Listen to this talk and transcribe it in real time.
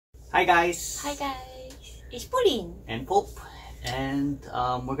Hi guys! Hi guys, it's Pudding. And Pope. And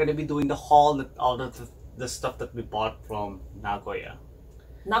we're gonna be doing the haul with all the stuff that we bought from Nagoya.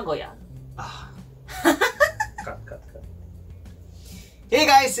 Nagoya. Cut. Hey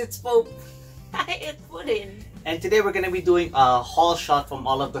guys, it's Pope. Hi, it's Pudding. And today we're gonna be doing a haul shot from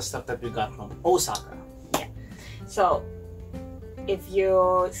all of the stuff that we got from Osaka. Yeah. So, if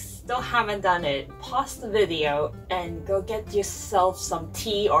you still haven't done it, pause the video and go get yourself some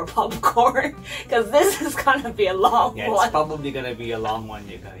tea or popcorn because this is gonna be a long Yeah, one. it's probably gonna be a long one,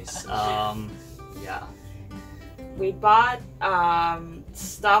 you guys. Yeah. We bought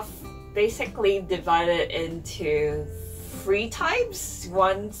stuff basically divided into three types.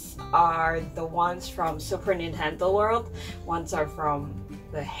 Ones are the ones from Super Nintendo world, ones are from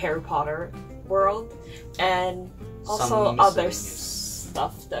the Harry Potter world, and also other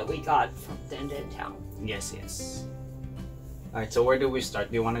stuff that we got from Denden Town. Yes. Alright, so where do we start?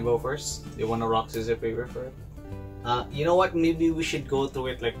 Do you want to go first? Do you want to rock, scissors, paper for it? You know what? Maybe we should go through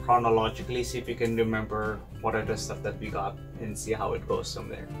it like chronologically, see if you can remember what are the stuff that we got and see how it goes from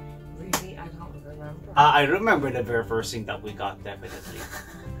there. Really? I don't remember. I remember the very first thing that we got, definitely.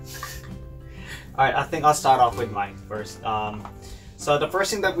 Alright, I think I'll start off with mine first. So the first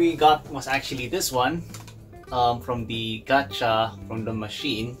thing that we got was actually this one. From the gacha, from the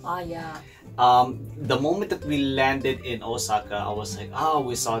machine. Yeah. The moment that we landed in Osaka, I was like,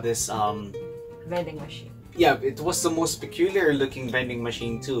 we saw this Vending machine. Yeah, it was the most peculiar looking vending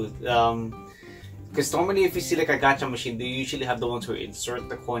machine too. Because normally if you see like a gacha machine, they usually have the ones where you insert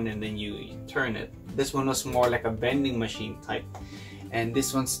the coin and then you turn it. This one was more like a vending machine type. And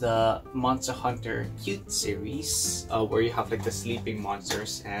this one's the Monster Hunter Cute series, where you have like the sleeping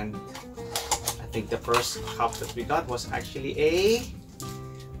monsters. And I think the first cup that we got was actually a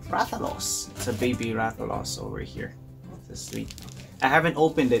Rathalos. It's a baby Rathalos over here. It's asleep. I haven't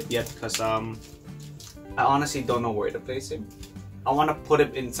opened it yet because I honestly don't know where to place him. I want to put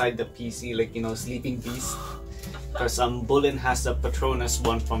him inside the PC, like, you know, Sleeping Beast. Because Bulin has the Patronus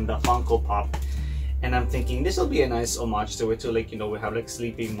one from the Funko Pop. And I'm thinking this will be a nice homage to it too. Like, you know, we have like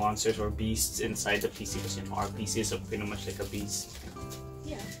sleeping monsters or beasts inside the PC. Because, you know, our PC is pretty much like a beast.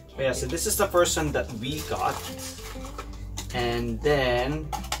 Yeah. But yeah, so this is the first one that we got. And then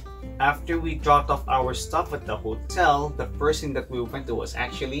after we dropped off our stuff at the hotel, the first thing that we went to was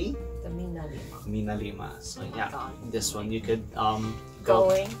actually The Minalima. Minalima. So yeah, God. this one you could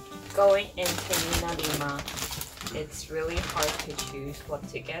Going into Minalima, it's really hard to choose what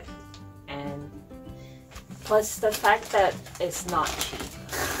to get, and plus the fact that it's not cheap.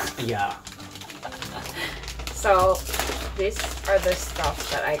 Yeah. So these are the stuff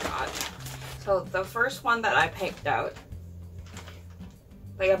that I got. So the first one that I picked out,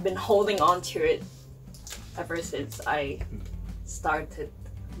 like I've been holding on to it ever since I started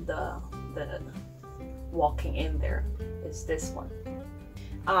the walking in there, is this one.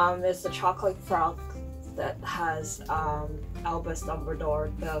 It's the chocolate frog that has Albus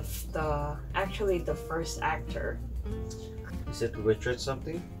Dumbledore, actually the first actor. Is it Richard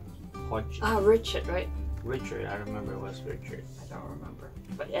something? Richard, right? Richard, I remember it was Richard. I don't remember.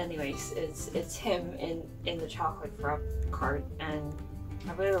 But anyways, it's him in the chocolate frog card, and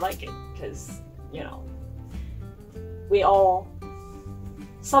I really like it because, you know, we all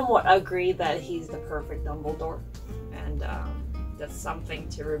somewhat agree that he's the perfect Dumbledore, and that's something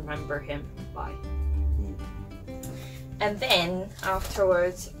to remember him by. And then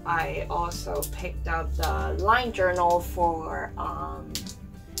afterwards, I also picked out the line journal for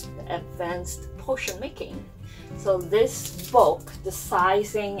the advanced potion making. So this book, the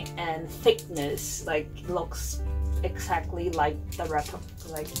sizing and thickness, like looks exactly like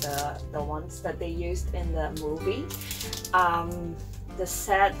the ones that they used in the movie.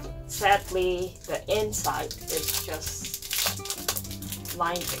 Sadly, the inside is just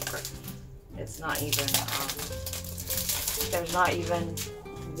line paper. It's not even there's not even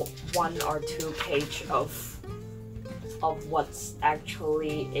 1 or 2 pages of what's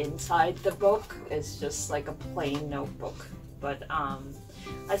actually inside the book. It's just like a plain notebook. But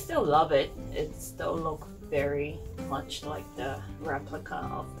I still love it. It still looks very much like the replica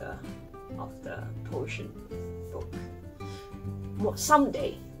of the potion book. Well,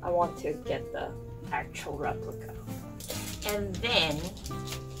 someday I want to get the actual replica. And then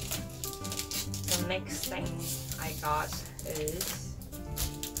the next thing I got is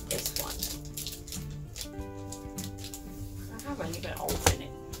this one. I haven't even opened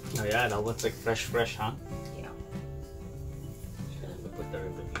it. Oh yeah, that looks like fresh, huh? Yeah. Put the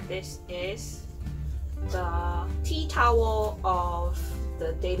ribbon here. This is the tea towel of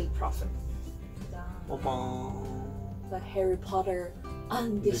the Daily Prophet. The Harry Potter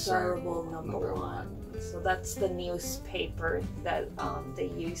undesirable number one. So that's the newspaper that they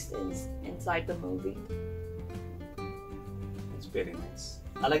used inside the movie. It's very nice.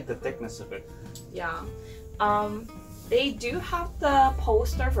 I like the thickness of it. Yeah. They do have the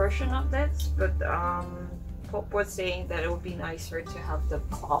poster version of this, but Pop was saying that it would be nicer to have the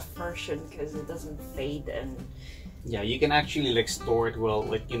cloth version because it doesn't fade and yeah, you can actually like store it well.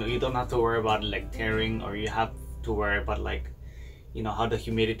 Like, you know, you don't have to worry about like tearing, or you have to worry about like, you know, how the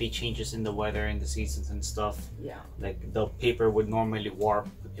humidity changes in the weather and the seasons and stuff. yeah. Like the paper would normally warp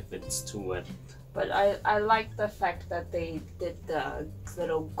if it's too wet. But I like the fact that they did the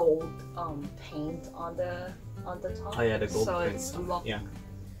little gold paint on the top. Oh yeah, the gold so print it's stuff. look Yeah.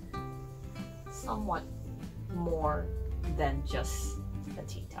 somewhat more than just a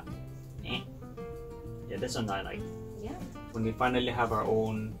teacup. Yeah, this one I like. Yeah. When we finally have our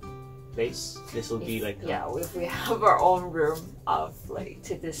own place, this will be like yeah, if we have our own room of like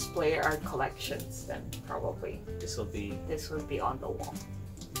to display our collections, then probably this will be on the wall.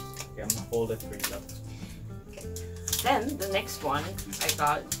 okay, I'm gonna hold it for you up. Okay. Then the next one I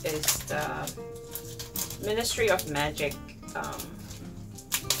got is the Ministry of Magic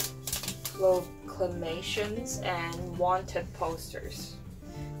proclamations and wanted posters.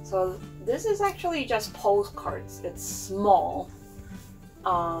 So this is actually just postcards. It's small.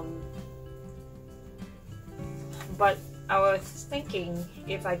 But I was thinking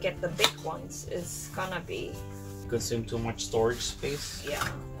if I get the big ones, it's gonna be Consume too much storage space. yeah,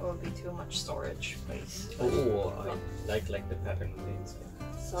 it will be too much storage space. Oh, I like the pattern on the inside.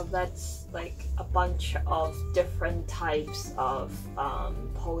 So that's like a bunch of different types of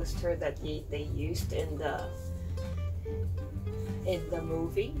poster that they used in the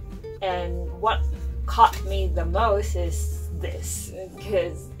movie. And what caught me the most is this,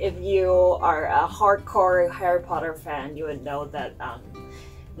 because if you are a hardcore Harry Potter fan, you would know that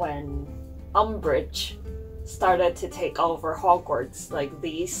when Umbridge started to take over Hogwarts, like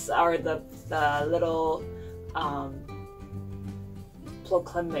these are the little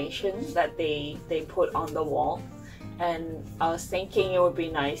proclamation that they put on the wall. And I was thinking it would be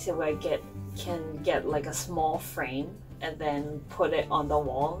nice if I can get like a small frame and then put it on the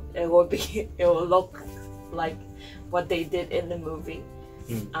wall. It will look like what they did in the movie.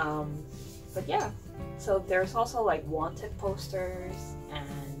 But yeah, so there's also like wanted posters and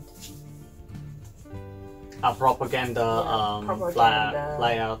propaganda, propaganda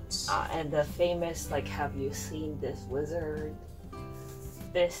flyouts. and the famous like, have you seen this wizard?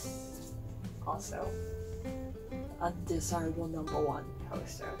 This also undesirable number one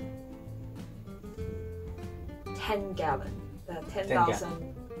poster.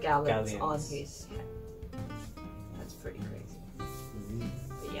 10,000 gallons on his head. That's pretty crazy.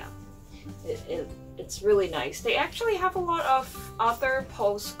 But yeah, it's really nice. They actually have a lot of other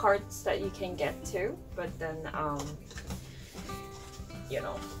postcards that you can get too, but then you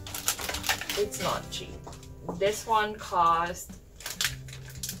know, it's not cheap. This one cost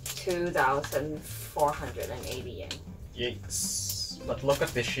 2,480 yen. Yikes! But look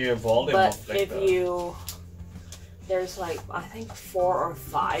at the sheer volume But of like there's like I think 4 or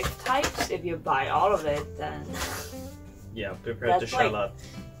 5 types. If you buy all of it, then yeah, prepare to shell out.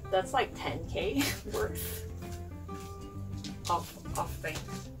 That's like 10K worth of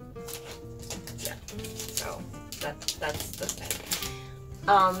things. Yeah, so that's the thing.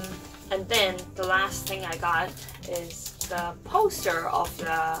 And then the last thing I got is the poster of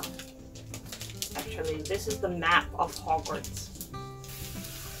the. Actually, this is the map of Hogwarts.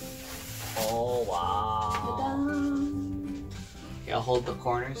 Oh wow! Ta-da! Okay, I'll hold the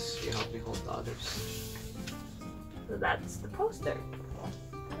corners. You help me hold the others. So that's the poster.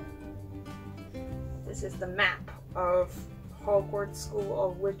 This is the map of Hogwarts School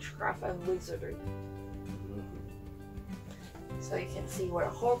of Witchcraft and Wizardry. So you can see where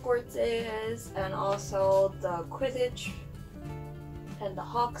Hogwarts is, and also the Quidditch and the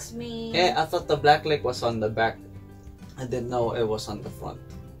Hogsmeade. Yeah, I thought the Black Lake was on the back. I didn't know it was on the front.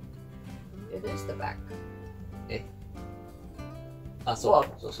 It is the back. So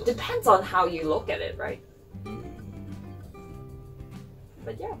depends on how you look at it, right?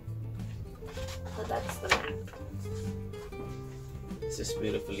 But yeah. So that's the map. This is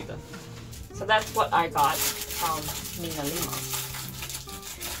beautifully done. So that's what I got from Mina Lima.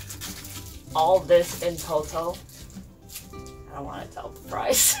 All this in total. I don't want to tell the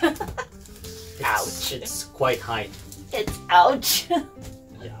price. Ouch. It's quite high. It's ouch.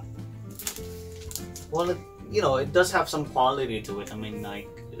 Yeah. Well, you know, it does have some quality to it. I mean, like,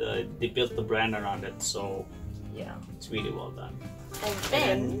 they built the brand around it, so yeah, it's really well done. And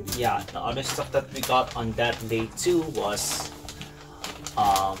then, yeah, the other stuff that we got on that day too was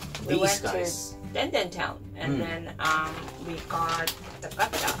We these went guys. to Denden Town, and then we got the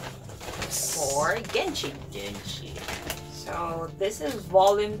gacha for Gaijin. So this is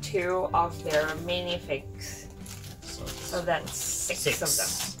volume 2 of their minifigs. So that's six of them.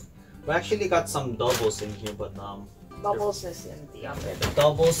 We actually got some doubles in here, but Bubbles is in the other. the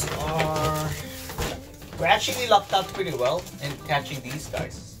doubles are. We actually lucked out pretty well in catching these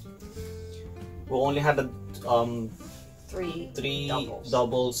guys. We only had a Three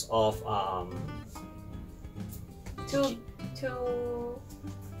doubles of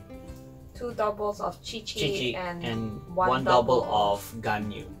two doubles of Chi-Chi and one double of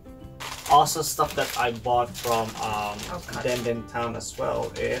Ganyu. Also, stuff that I bought from Denden Town as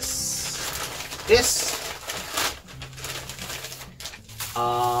well is this.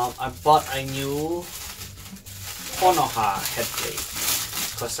 I bought a new Konoha headblade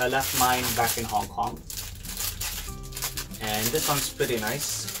because I left mine back in Hong Kong, and this one's pretty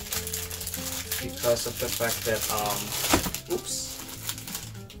nice because of the fact that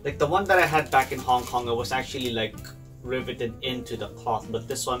like the one that I had back in Hong Kong, it was actually like riveted into the cloth, but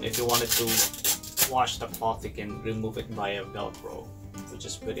this one, if you wanted to wash the cloth, you can remove it via Velcro, which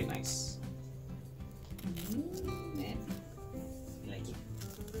is pretty nice.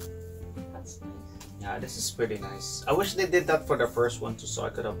 Yeah, this is pretty nice. I wish they did that for the first one too, so I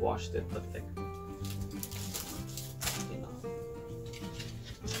could have washed it, but like, you know,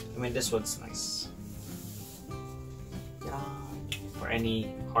 I mean, this one's nice. Yeah, for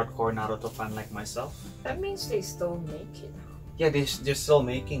any hardcore Naruto fan like myself. That means they still make it. Yeah, they're still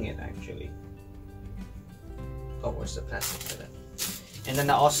making it actually. Oh, where's the plastic for that? And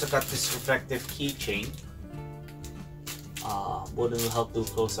then I also got this reflective keychain. Boden will help do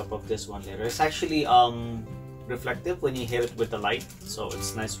close up of this one later. It's actually reflective when you hit it with the light, so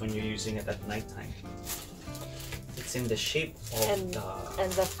it's nice when you're using it at nighttime. It's in the shape of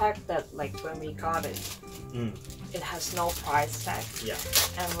and the fact that like when we got it, it has no price tag. Yeah.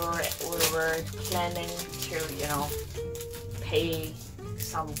 And we were planning to, you know, pay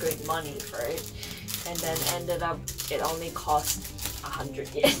some good money for it, and then ended up it only cost 100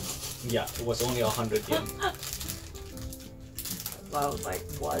 yen. Yeah, it was only 100 yen. I was like,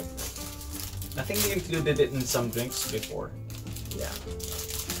 what? I think they included it in some drinks before. Yeah.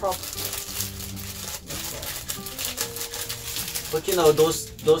 Probably. But you know,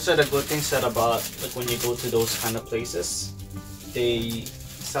 those are the good things that about like when you go to those kind of places, they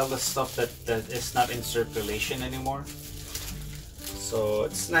sell the stuff that is not in circulation anymore. So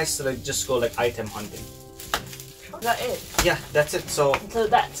it's nice to like just go like item hunting. Is that it? Yeah, that's it. So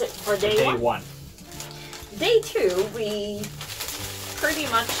that's it for day one. Day 2, we pretty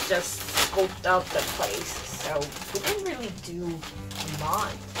much just scoped out the place, so we didn't really do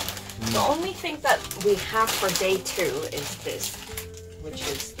much. The only thing that we have for day 2 is this, which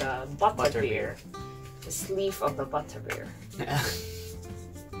is the butterbeer. The sleeve of the butterbeer. Yeah.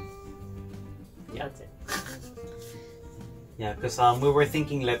 That's it. Yeah, because we were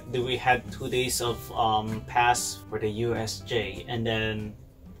thinking like we had 2 days of pass for the USJ, and then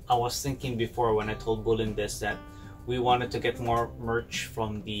I was thinking before when I told Bullen this that we wanted to get more merch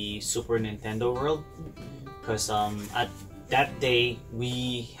from the Super Nintendo world, because at that day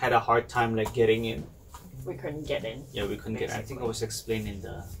we had a hard time like getting in. We couldn't get in. Yeah, we couldn't get in. I think I was explaining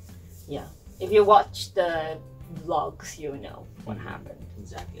the... Yeah. If you watch the vlogs, you know what happened.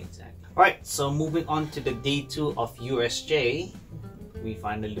 Exactly. Alright, so moving on to the day 2 of USJ, we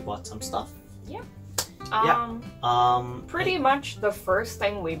finally bought some stuff. Yeah. Pretty much the first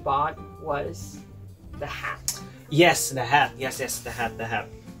thing we bought was the hat. Yes, the hat. Yes, the hat.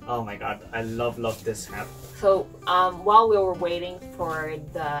 Oh my god, I love this hat. So, while we were waiting for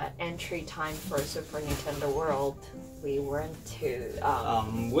the entry time for Super Nintendo World, we went to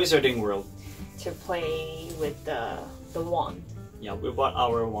Wizarding World to play with the wand. Yeah, we bought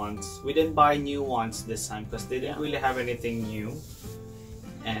our wands. We didn't buy new wands this time because they didn't really have anything new.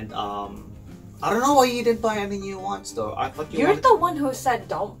 And I don't know why you didn't buy any new wands though. I thought You're the one who said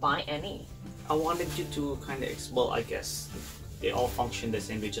don't buy any. I wanted you to kind of well, I guess they all function the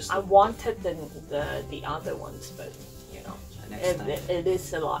same. They just I wanted the other ones, but you know, it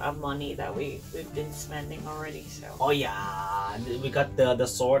is a lot of money that we've been spending already. So. Oh yeah, we got the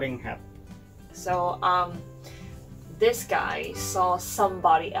sorting hat. So this guy saw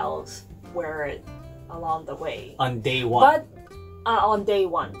somebody else wear it along the way on day 1. But on day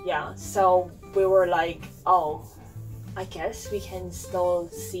 1, yeah. So we were like, oh, I guess we can still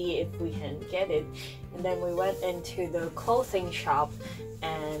see if we can get it. And then we went into the clothing shop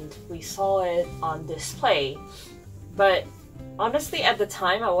and we saw it on display. But honestly, at the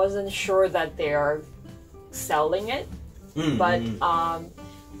time, I wasn't sure that they are selling it. but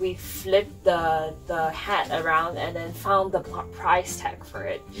we flipped the hat around and then found the price tag for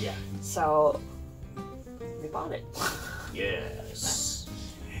it. Yeah. So we bought it. Yes.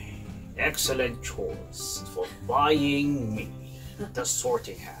 Excellent choice for buying me the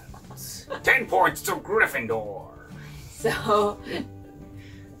sorting hat. 10 points to Gryffindor. So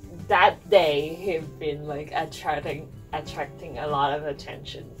that day he'd been like attracting a lot of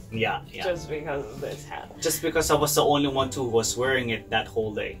attention. Yeah. Just because of this hat. Just because I was the only one who was wearing it that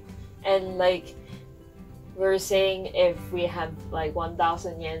whole day. And like we were saying, if we had like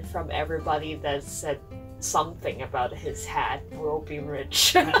 1,000 yen from everybody that said something about his hat, we'll be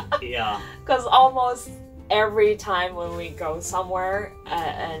rich. Yeah. Because almost every time when we go somewhere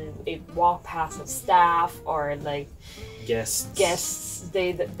and we walk past a staff or like guests,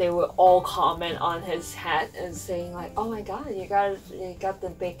 they will all comment on his hat and saying like, "Oh my God, you got the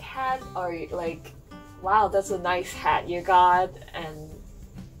big hat," or like, "Wow, that's a nice hat you got," and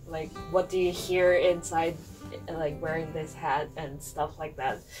like, "What do you hear inside like wearing this hat?" and stuff like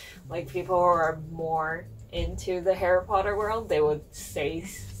that. Like people who are more into the Harry Potter world, they would say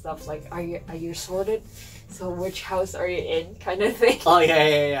stuff like, "Are you sorted? So which house are you in?" kind of thing. Oh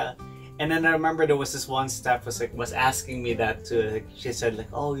yeah. And then I remember there was this one staff was asking me that too. Like, she said like,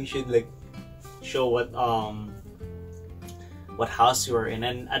 "Oh, you should like show what house you were in."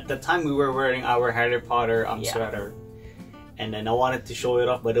 And at the time we were wearing our Harry Potter sweater, and then I wanted to show it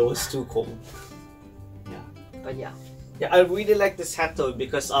off, but it was too cold. Yeah. But yeah. Yeah, I really like this hat though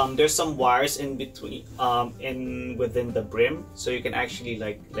because there's some wires in between within the brim, so you can actually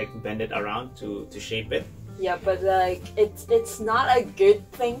like bend it around to shape it. Yeah, but like it's not a good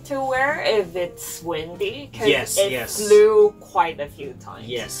thing to wear if it's windy, because it flew quite a few times.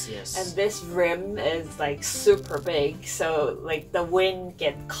 Yes. And this rim is like super big, so like the wind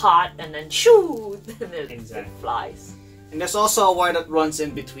get caught and then shoo, and it flies. And there's also a wire that runs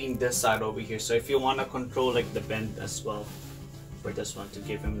in between this side over here, so if you want to control like the bend as well for this one to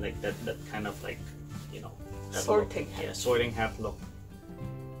give him like that kind of like, you know, sorting hat. Yeah, sorting hat look.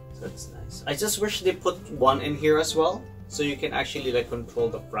 So that's nice. I just wish they put one in here as well, so you can actually like control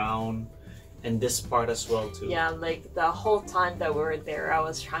the brown and this part as well too. Yeah, like the whole time that we were there, I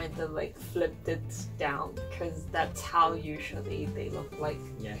was trying to like flip it down because that's how usually they look like.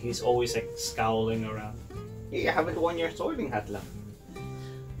 Yeah, he's always like scowling around. You haven't worn your sorting hat left.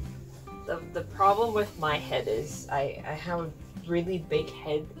 The problem with my head is I have a really big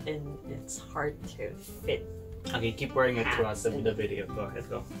head and it's hard to fit. Okay, keep wearing it throughout the video. Go ahead,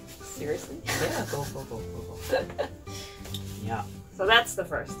 go. Seriously? Yeah, go. Yeah. So that's the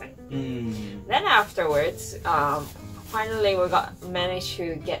first thing. Then afterwards, finally we managed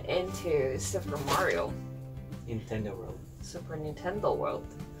to get into Super Mario. Super Nintendo World.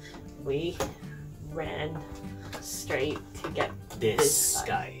 We ran straight to get this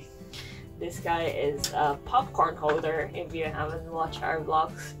guy. This guy is a popcorn holder if you haven't watched our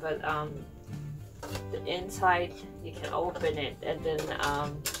vlogs, but the inside you can open it and then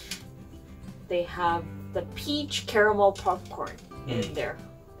they have the peach caramel popcorn in there.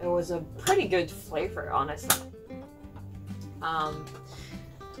 It was a pretty good flavor, honestly.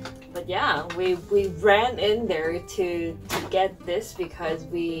 But yeah, we ran in there to get this because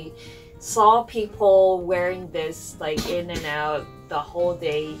we saw people wearing this like in and out the whole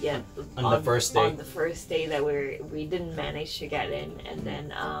day. Yeah, on the first day that we didn't manage to get in, and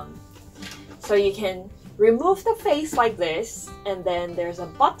then so you can remove the face like this, and then there's a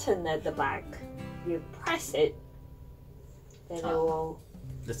button at the back. You press it, then it will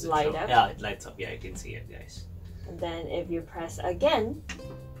light up. Yeah, it lights up. Yeah, you can see it, guys. And then if you press again,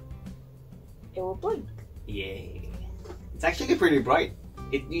 it will blink. Yay! It's actually pretty bright.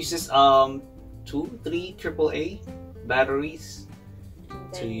 It uses 2-3 AAA batteries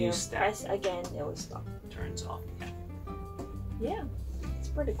to use that. Press again, it will stop. Turns off. Yeah, it's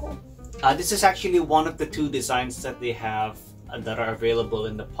pretty cool. This is actually one of the 2 designs that they have that are available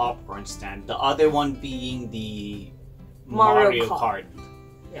in the popcorn stand. The other one being the Mario Kart.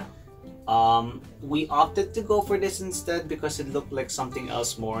 Yeah. We opted to go for this instead because it looked like something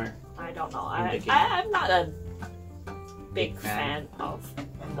else more. I don't know. I'm not a big fan of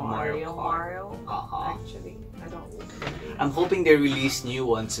Mario. Actually, I don't. I'm hoping they release new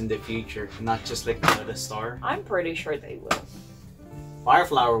ones in the future, not just like the star. I'm pretty sure they will. Fire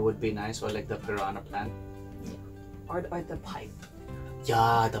flower would be nice, or like the piranha plant. Yeah. Or the pipe.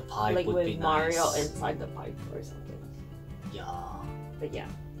 Yeah, the pipe like would be nice. Like with Mario nice. inside the pipe or something. Yeah. But yeah,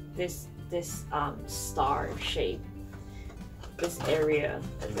 this star shape this area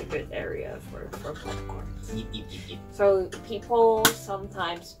is a good area for popcorn. Yeep, yeep, yeep, yeep. So people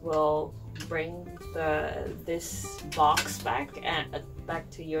sometimes will bring this box back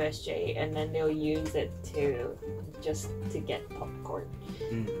to USJ, and then they'll use it to get popcorn.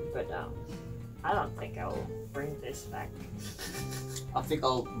 But I don't think I'll bring this back. I think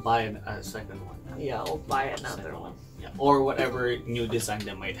I'll buy a second one. Yeah, I'll buy another one. Yeah, or whatever new design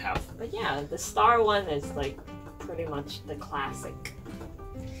they might have. But yeah, the star one is like pretty much the classic.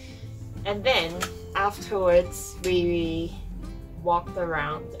 And then afterwards we walked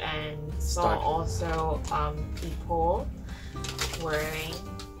around and saw also people wearing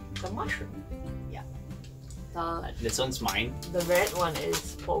the mushroom. Yeah. This one's mine. The red one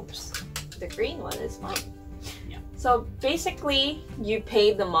is Pope's. The green one is mine. Yeah. So basically you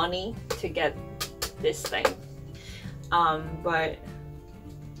pay the money to get this thing. But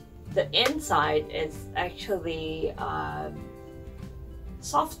the inside is actually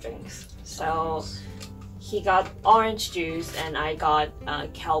soft drinks. So he got orange juice and I got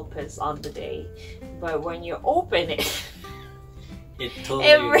Kelpis on the day. But when you open it, it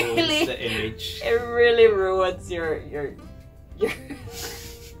totally ruins the image. It really ruins your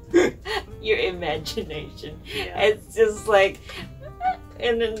your imagination. Yeah. It's just like,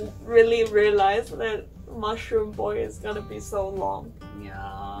 and then really realize that Mushroom Boy is gonna be so long.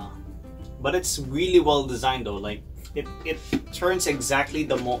 Yeah, but it's really well designed though. Like it turns exactly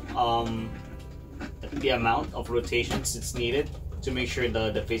the amount of rotations it's needed to make sure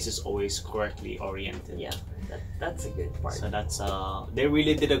the face is always correctly oriented. Yeah, that's a good part. So that's they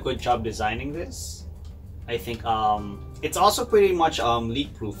really did a good job designing this. I think it's also pretty much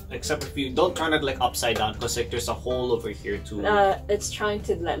leak proof, except if you don't turn it like upside down, because like there's a hole over here too. It's trying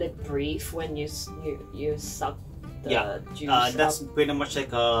to let it breathe when you suck the juice that's up. pretty much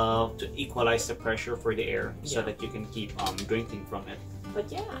like to equalize the pressure for the air, so that you can keep drinking from it. But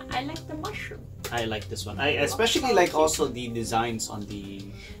yeah, I like the mushroom. I like this one. I especially like also the designs on the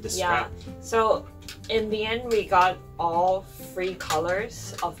strap. Yeah. So in the end, we got all 3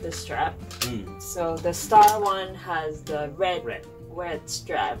 colors of the strap. So the star one has the red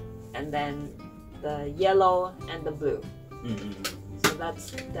strap, and then the yellow and the blue. So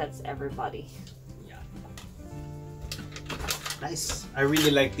that's everybody. Yeah. Nice. I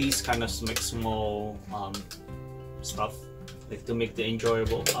really like these kind of like small stuff. Like to make the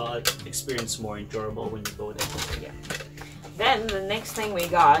experience more enjoyable when you go there. Yeah. Then the next thing we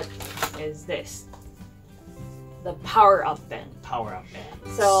got is this. The power-up band. Power-up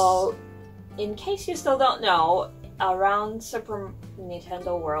band. So, in case you still don't know, around Super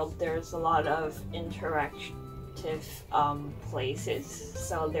Nintendo World, there's a lot of interactive places.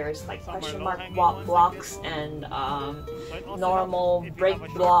 So there's like question mark blocks and normal break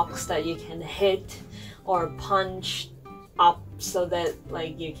blocks that you can hit or punch up so that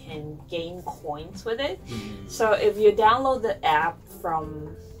like you can gain coins with it. So if you download the app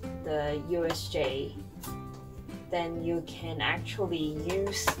from the USJ, then you can actually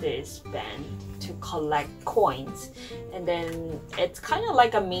use this band to collect coins, and then it's kind of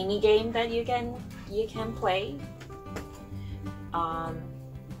like a mini game that you can play.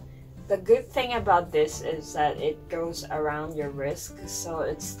 The good thing about this is that it goes around your wrist, so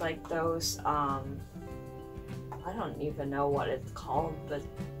it's like those I don't even know what it's called, but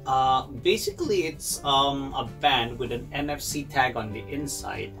basically it's a band with an NFC tag on the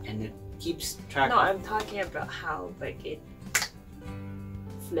inside, and it keeps track. No, I'm talking about how like it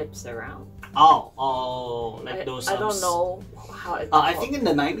flips around. Like those. I don't know how it's I think in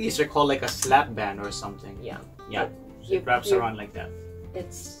the 90s they're called like a slap band or something. Yeah. Yeah. It wraps around like that.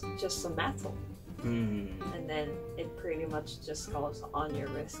 It's just a metal. And then it pretty much just goes on your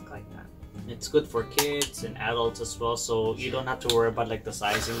wrist like that. It's good for kids and adults as well, so you don't have to worry about like the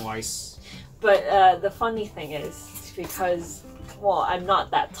sizing wise. But the funny thing is, because well, I'm not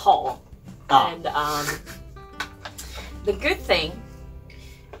that tall, and the good thing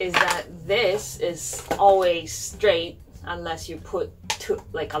is that this is always straight unless you put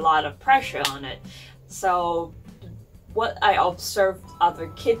like a lot of pressure on it. So what I observed other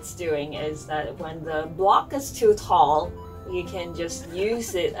kids doing is that when the block is too tall, you can just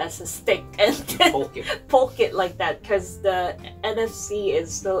use it as a stick and poke it like that, because the NFC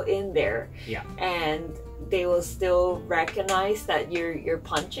is still in there. Yeah. And they will still recognize that you're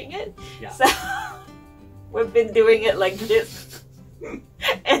punching it. Yeah. So we've been doing it like this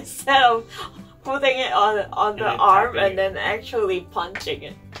instead of putting it on the arm and then actually punching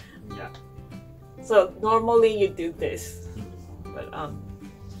it. Yeah. So normally you do this, but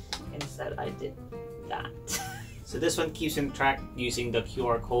instead I did that. So this one keeps in track using the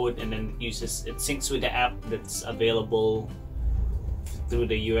QR code, and then it syncs with the app that's available through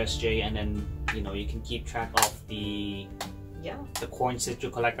the USJ, and then you know you can keep track of the coins that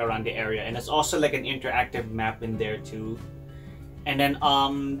you collect around the area, and it's also like an interactive map in there too. And then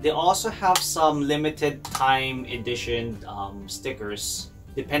they also have some limited time edition stickers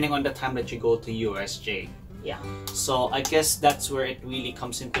depending on the time that you go to USJ. Yeah. So I guess that's where it really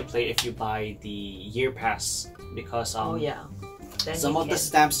comes into play if you buy the year pass, because Then some of the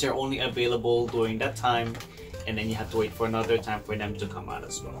stamps are only available during that time, and then you have to wait for another time for them to come out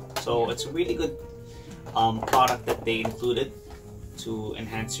as well. So it's a really good product that they included to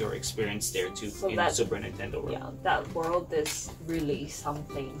enhance your experience there too, so in Super Nintendo World. Yeah, that world is really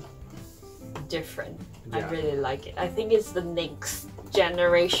something different. I really like it. I think it's the next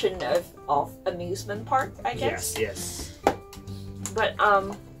generation of amusement park, I guess. Yes. But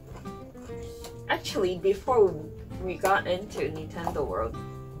actually, before we got into Nintendo World,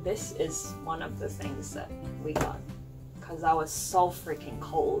 this is one of the things that we got because I was so freaking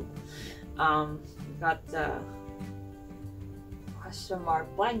cold. We got the question mark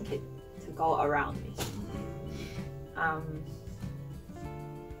blanket to go around me.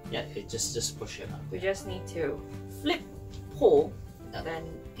 Yeah, just push it up. We just need to flip, pull, then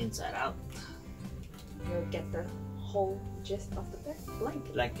inside out. You'll get the whole gist of the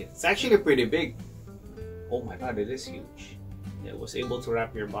blanket. It's actually pretty big. Oh my god, it is huge. It was able to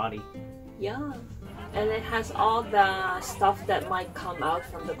wrap your body. Yeah, and it has all the stuff that might come out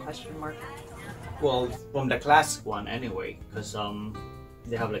from the question mark. Well, from the classic one anyway, because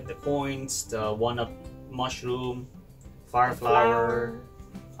they have like the coins, the one-up mushroom, fire flower.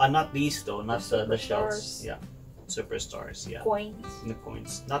 Not these though, not the shells. Yeah, superstars. Yeah. Coins. The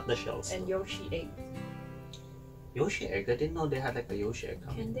coins, not the shells. And Yoshi egg. Yoshi egg? I didn't know they had like a Yoshi egg.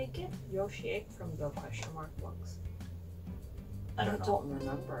 Can they get Yoshi egg from the question mark box? I don't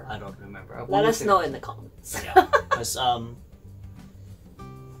remember. I don't remember. Let us know in the comments. Yeah, because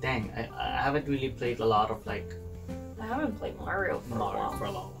dang, I haven't really played a lot of like. I haven't played Mario for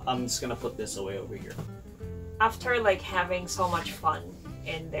a while. I'm just gonna put this away over here. After like having so much fun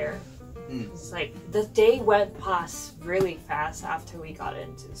in there, it's like the day went past really fast after we got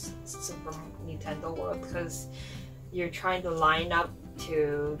into Super Nintendo World, because you're trying to line up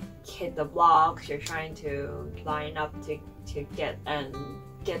to hit the blocks, you're trying to line up to get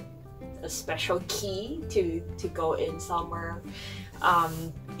a special key to go in somewhere.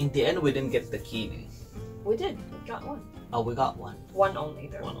 In the end, we didn't get the key. We did. We got one. Oh, we got one. One only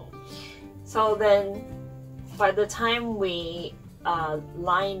though. One only. So then, by the time we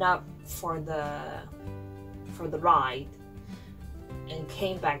line up for the ride and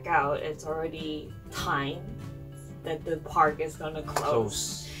came back out, it's already time that the park is gonna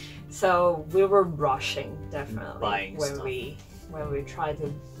close. So we were rushing definitely buying when stuff. when we tried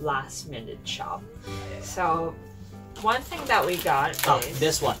to last minute shop. So one thing that we got is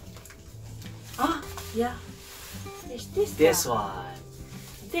this one. Yeah. There's this. This one.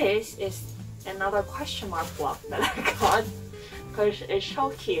 This is another question mark block that I got because it's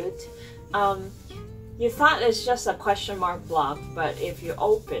so cute. You thought it's just a question mark block, but if you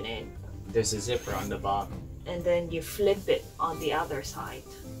open it, there's a zipper on the bottom, and then you flip it on the other side.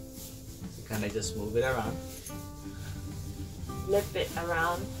 You kind of just move it around, flip it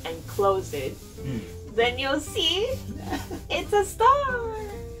around, and close it. Then you'll see it's a star.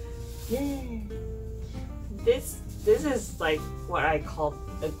 Yay! This is like what I call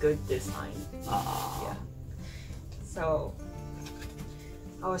a good design. Yeah. So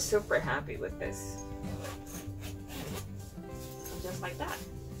I was super happy with this. So just like that.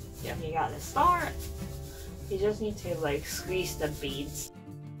 Yeah. You got a star. You just need to like squeeze the beads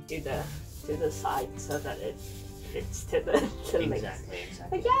to the side so that it fits to the legs. Exactly.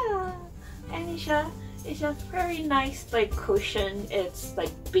 But yeah, and it's a very nice like cushion. It's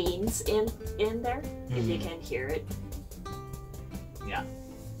like beans in there, if you can hear it. Yeah.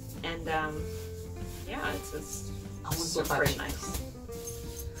 And yeah, it's I want super to touch nice.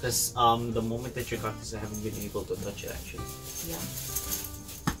 Because the moment that you got this, I haven't been able to touch it actually. Yeah.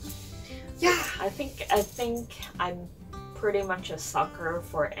 Yeah, I think I'm pretty much a sucker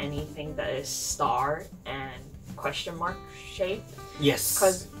for anything that is star and question mark shape. Yes.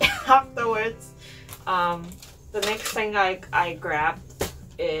 Because afterwards, the next thing I grabbed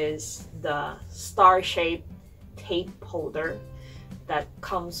is the star shaped tape holder that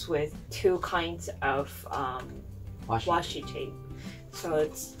comes with two kinds of washi tape. So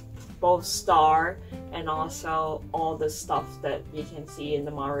it's both star and also all the stuff that you can see in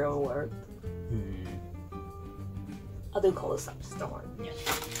the Mario world. I'll do color subs, don't worry. Yeah.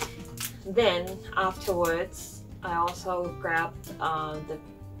 Then afterwards, I also grabbed the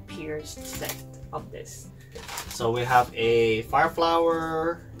pierced set of this. So we have a fire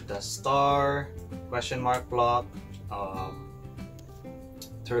flower, the star, question mark block,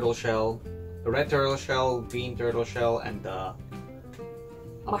 turtle shell, the red turtle shell, green turtle shell, and the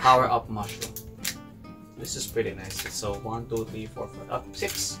power up mushroom. This is pretty nice. So 1, 2, 3, 4, 5,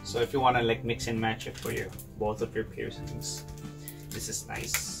 6. So if you want to like mix and match it for your both of your piercings, this is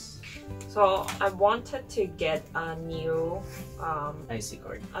nice. So I wanted to get a new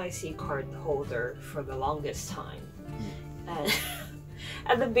IC card holder for the longest time, and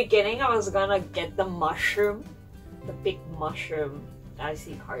at the beginning I was gonna get the mushroom, the big mushroom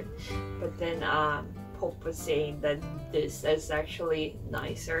IC card, but then Pope was saying that this is actually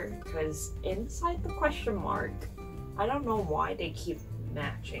nicer because inside the question mark, I don't know why they keep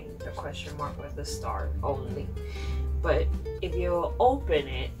matching the question mark with the star only, but if you open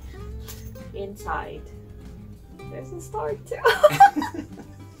it, inside there's a star too.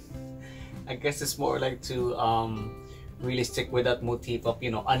 I guess it's more like to really stick with that motif of,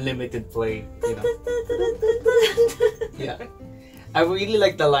 you know, unlimited play, you know. Yeah, I really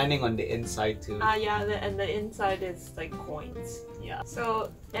like the lining on the inside too. Yeah, and the inside is like coins. Yeah.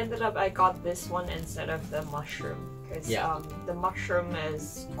 So ended up I got this one instead of the mushroom because the mushroom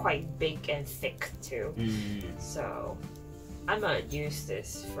is quite big and thick too. So I'm gonna use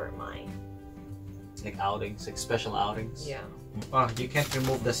this for my like outings, like special outings. Yeah. You can't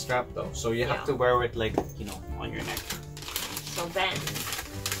remove the strap though, so you have to wear it like, you know, on your neck. So then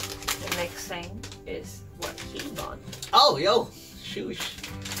the next thing is what he got. Oh, yo, shoosh.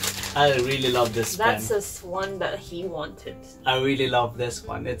 I really love this pen. That's this one that he wanted. I really love this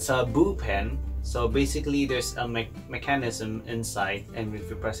one. It's a Boo pen. So basically there's a mechanism inside, and if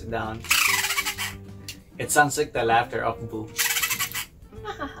you press it down, it sounds like the laughter of Boo.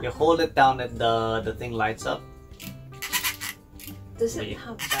 You hold it down and the thing lights up. Does it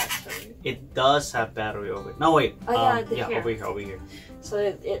have battery? It does have battery over it. No, wait. Yeah, over here. So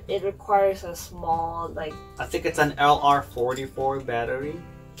it requires a small, like... I think it's an LR44 battery.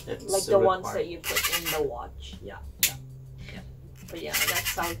 It's like the ones that you put in the watch. Yeah. But yeah, that's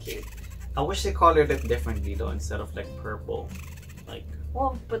so cute. I wish they colored it differently though, instead of like purple. Like...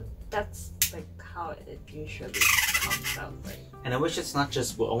 Well, but that's like how it usually comes out, right? And I wish it's not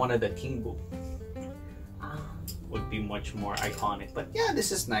just Boo. I wanted the King Boo. Would be much more iconic. But yeah,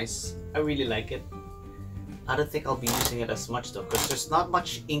 this is nice. I really like it. I don't think I'll be using it as much though, because there's not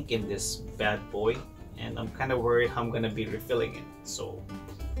much ink in this bad boy, and I'm kind of worried how I'm gonna be refilling it. So,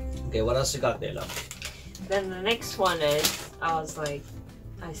 okay, what else you got there, love? Then the next one is, I was like,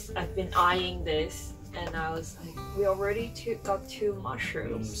 I've been eyeing this, and I was like, we already got 2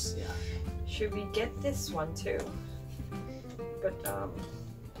 mushrooms. Yeah. Should we get this one too? But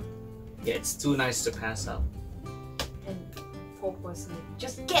yeah, it's too nice to pass up. And Pope was like,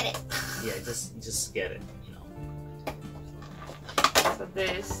 just get it. Yeah, just get it, you know. So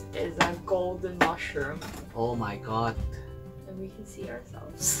this is a golden mushroom. Oh my god. And we can see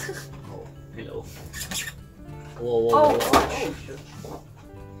ourselves. Oh, hello. Whoa. Oh.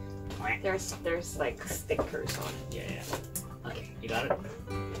 There's like stickers on it. Yeah. Okay, you got it.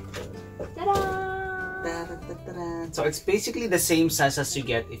 Ta-da! So it's basically the same size as you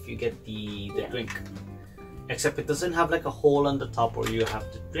get if you get the drink, except it doesn't have like a hole on the top where you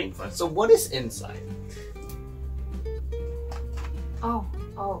have to drink from. So what is inside? Oh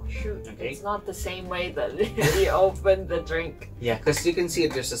shoot! Okay. It's not the same way that you open the drink. Yeah, because you can see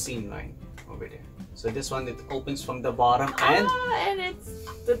it. There's a seam line over there. So this one, it opens from the bottom and it's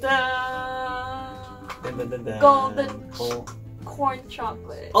golden corn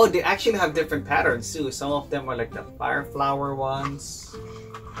chocolate. Oh, they actually have different patterns too. Some of them are like the fire flower ones.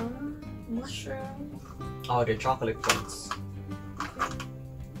 Mushroom. Oh, they're chocolate ones.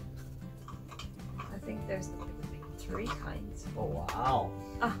 I think there's 3 kinds. Oh wow.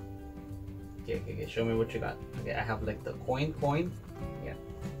 Okay. Show me what you got. Okay, I have like the coin. Yeah.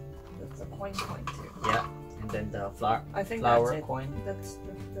 That's a coin too. Yeah. And then the flower. I think flower that's it. coin. That's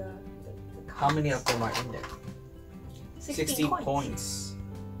the How many of them are in there? 60 coins.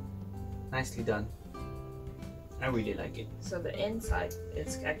 Nicely done. I really like it. So the inside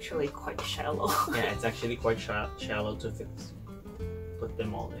is actually quite shallow. Yeah, it's actually quite shallow to fix. Put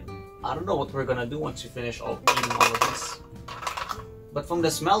them all in. I don't know what we're gonna do once we finish eating all of this. But from the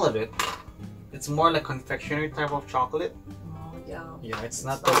smell of it, it's more like confectionery type of chocolate. Oh yeah. Yeah, it's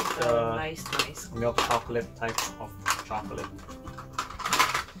not like the nice milk chocolate type of chocolate.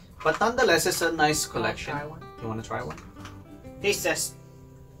 But nonetheless, it's a nice collection. Try one. You wanna try one? Taste test.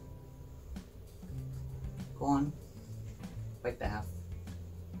 Go on. Bite the half.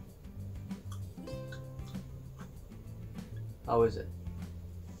 How is it?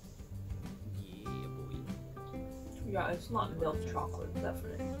 Yeah, boy. Yeah, it's not milk chocolate,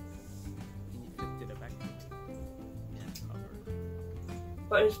 definitely. Can you flip to the back? Yeah, cover.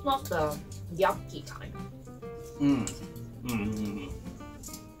 But it's not the yucky kind.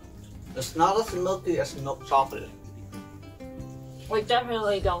 It's not as milky as milk chocolate. Like,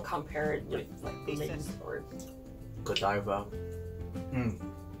 definitely don't compare it with like mint or. Godiva.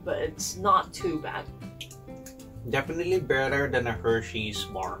 But it's not too bad. Definitely better than a Hershey's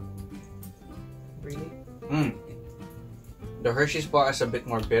bar. Really? The Hershey's bar is a bit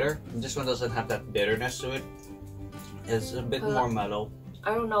more bitter. This one doesn't have that bitterness to it. It's a bit more mellow.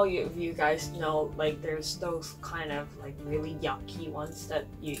 I don't know if you guys know, like there's those kind of like really yucky ones that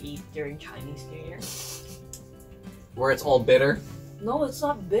you eat during Chinese New Year. Where it's all bitter. No, it's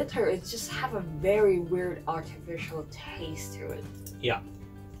not bitter. It just have a very weird artificial taste to it. Yeah.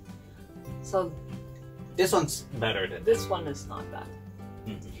 So This one's better than this one is not bad.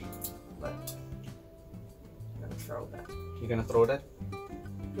 But I'm gonna throw that. You're gonna throw that?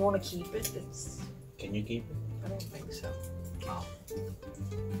 You wanna keep it? It's. Can you keep it? I don't think so. Wow.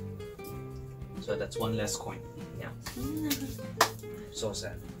 So that's one less coin. Yeah. So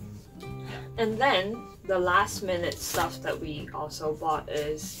sad. And then the last minute stuff that we also bought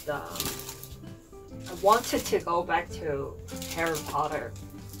is the. I wanted to go back to Harry Potter,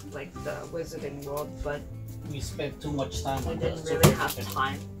 like the Wizarding World, but We spent too much time we on didn't that. really have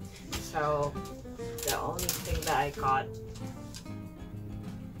time. So the only thing that I got,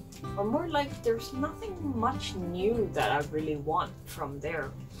 or more like there's nothing much new that I really want from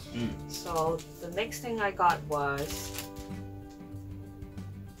there. So the next thing I got was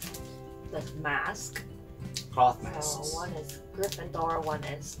the mask. Cloth So masks. one is Gryffindor, one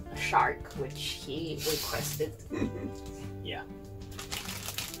is a shark, which he requested. Yeah.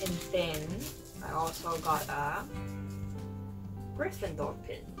 And then I also got a Gryffindor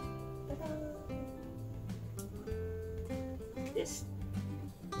pin. Ta-da! This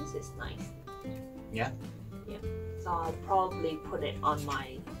is nice. Yeah? Yeah. So I'll probably put it on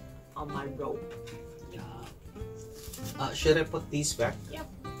my robe. Should I put these back? Yep.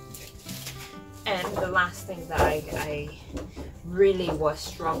 And the last thing that I really was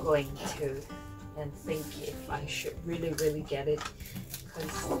struggling to and think if I should really get it,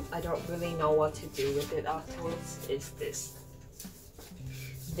 because I don't really know what to do with it afterwards, is this.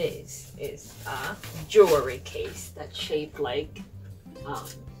 This is a jewelry case that's shaped like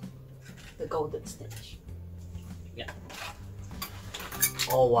the Golden Snitch. Yeah.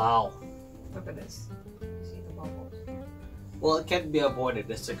 Oh wow. Look at this. See the bubbles? Well, it can't be avoided.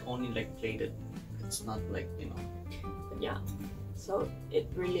 It's like only like plated. It's not like, you know. But yeah, so it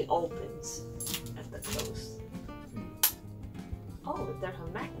really opens at the close. Oh, there's a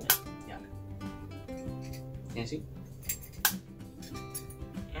magnet. Yeah. Can you see?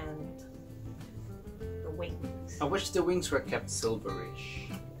 And the wings. I wish the wings were kept silverish.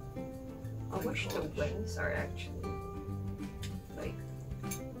 I wish the wings are actually like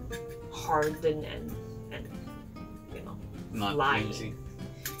hardened and you know Not flying easy.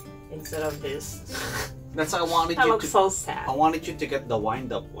 instead of this. That's why I wanted That you looks to. so sad. I wanted you to get the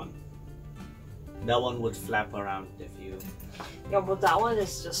wind-up one. That one would flap around if you. Yeah, but that one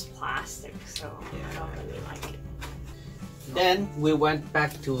is just plastic, so I Yeah. don't really like it. Then we went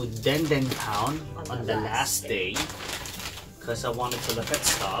back to Denden Town on the last last day because I wanted to look at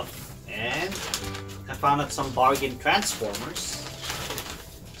stuff, and I found out some bargain transformers.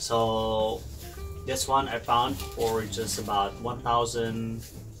 So this one I found for just about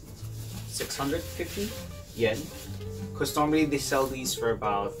 1,650 yen. Because normally they sell these for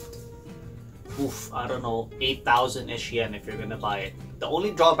about, I don't know, 8,000-ish yen if you're gonna buy it. The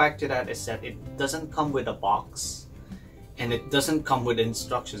only drawback to that is that it doesn't come with a box. And it doesn't come with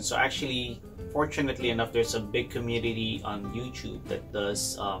instructions. So actually, fortunately enough, there's a big community on YouTube that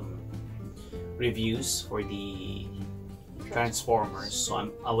does reviews for the transformers. So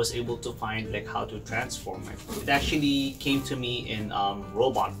I was able to find like how to transform it. It actually came to me in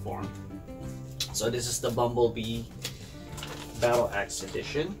robot form. So this is the Bumblebee Battle Axe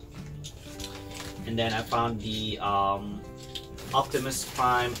edition. And then I found the Optimus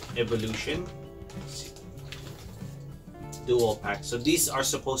Prime Evolution dual pack. So these are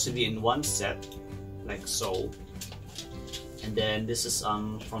supposed to be in one set, like so. And then this is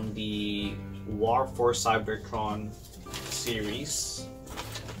from the War for Cybertron series,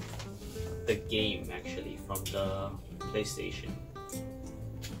 the game actually from the PlayStation.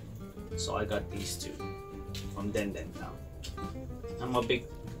 So I got these two from Denden Town. I'm a big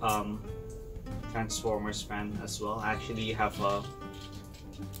Transformers fan as well. I actually have a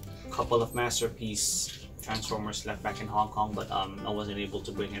couple of Masterpiece Transformers left back in Hong Kong, but I wasn't able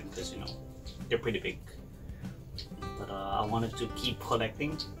to bring it because, you know, they're pretty big. but I wanted to keep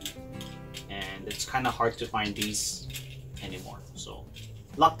collecting, and it's kind of hard to find these anymore. So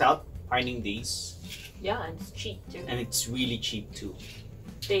lucked out finding these. Yeah, and it's cheap too. And it's really cheap too.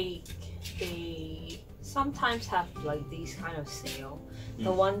 They sometimes have like these kind of sale.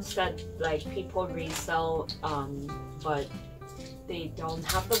 The ones that like people resell, but they don't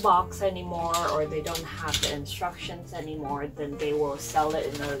have the box anymore, or they don't have the instructions anymore, then they will sell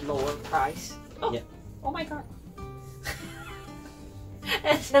it in a lower price. Oh, yeah. Oh my god.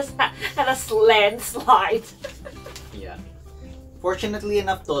 It just had a landslide. Yeah. Fortunately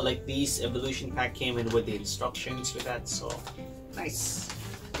enough though, like these evolution pack came in with the instructions with that, so nice.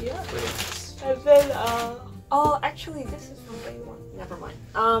 Yeah. Really nice. And then oh, actually this is from day one. Never mind.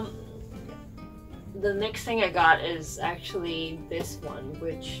 The next thing I got is actually this one,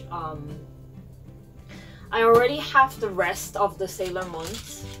 which I already have the rest of the Sailor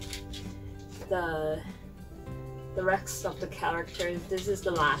Moons. The rest of the characters. This is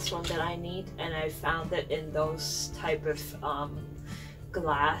the last one that I need, and I found it in those type of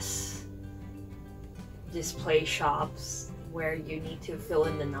glass display shops where you need to fill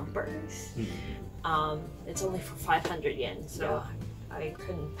in the numbers. It's only for 500 yen, so I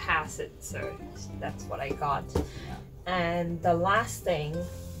couldn't pass it, so that's what I got. And the last thing,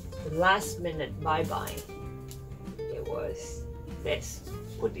 the last minute bye-bye, it was this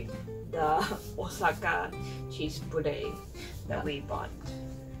Pudding. the Osaka cheese pudding that we bought.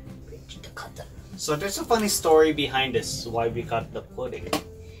 So there's a funny story behind this, why we got the pudding.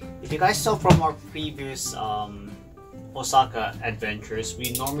 If you guys saw from our previous Osaka adventures,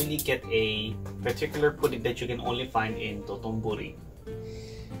 we normally get a particular pudding that you can only find in Dotonbori.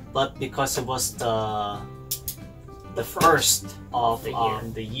 But because it was the first of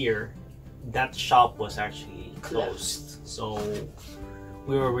the year, that shop was actually closed. So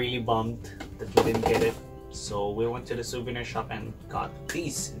we were really bummed that we didn't get it. So we went to the souvenir shop and got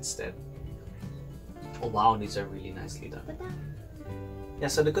these instead. Oh wow, these are really nicely done. Yeah,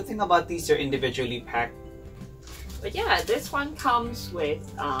 so the good thing about these, they're individually packed. But yeah, this one comes with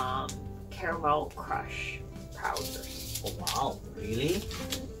caramel crush powder. Oh wow, really?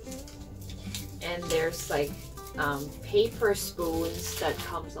 And there's like paper spoons that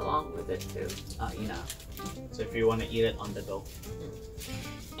comes along with it too. Yeah. So if you want to eat it on the go.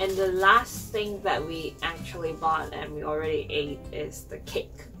 And the last thing that we actually bought and we already ate is the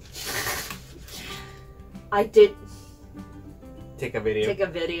cake. I did take a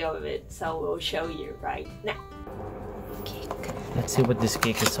video of it, so we'll show you right now. Cake. Let's see what this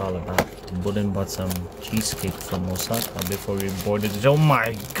cake is all about. Bullen bought some cheesecake from Osaka before we boarded. Oh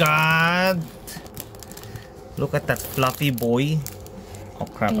my god! Look at that fluffy boy. Oh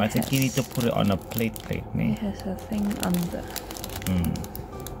crap, I think you need to put it on a plate, It has a thing under.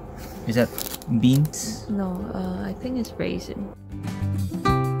 Is that beans? No, I think it's raisin.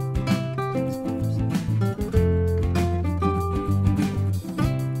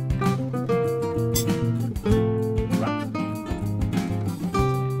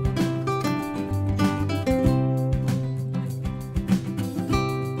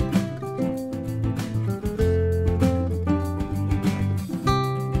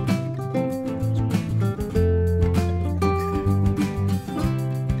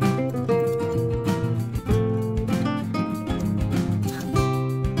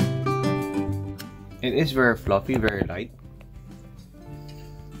 It is very fluffy, very light.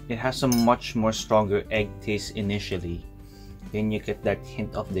 It has a much more stronger egg taste initially. Then you get that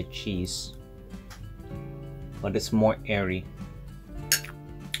hint of the cheese, but it's more airy.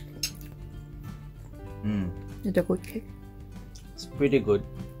 It's a good cake. It's pretty good,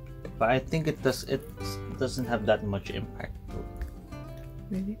 but I think it doesn't have that much impact.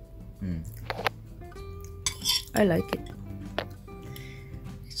 Really? I like it.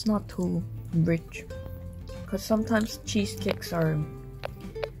 It's not too rich, because sometimes cheesecakes are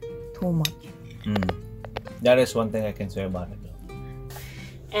too much. That is one thing I can say about it though.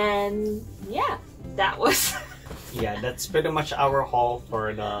 And yeah, that was Yeah, that's pretty much our haul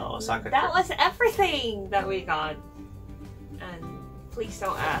for the Osaka trip. that was everything that we got. And please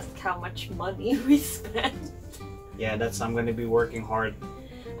don't ask how much money we spent. Yeah, I'm gonna be working hard.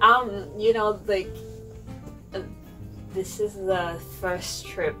 You know, like this is the first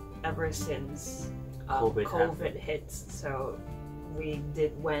trip ever since COVID hits, so we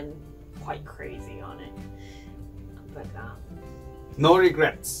went quite crazy on it. But No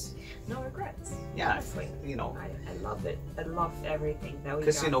regrets. no regrets. Yeah, Honestly. you know, I love it. I love everything that we got.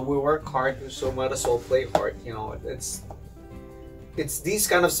 because you know we work hard, so might as well play hard. You know, it's these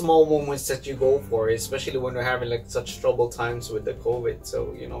kind of small moments that you go for, especially when we're having like such troubled times with the COVID.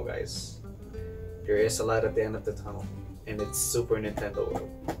 So you know, guys, There is a light at the end of the tunnel, and it's Super Nintendo World.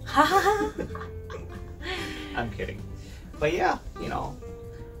 I'm kidding. But yeah, you know.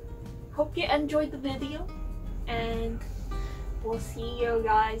 Hope you enjoyed the video, and we'll see you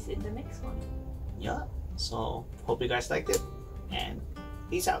guys in the next one. Yeah. So, hope you guys liked it, and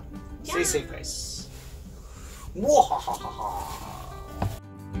peace out. Stay Yeah. safe, guys. Mwahahaha.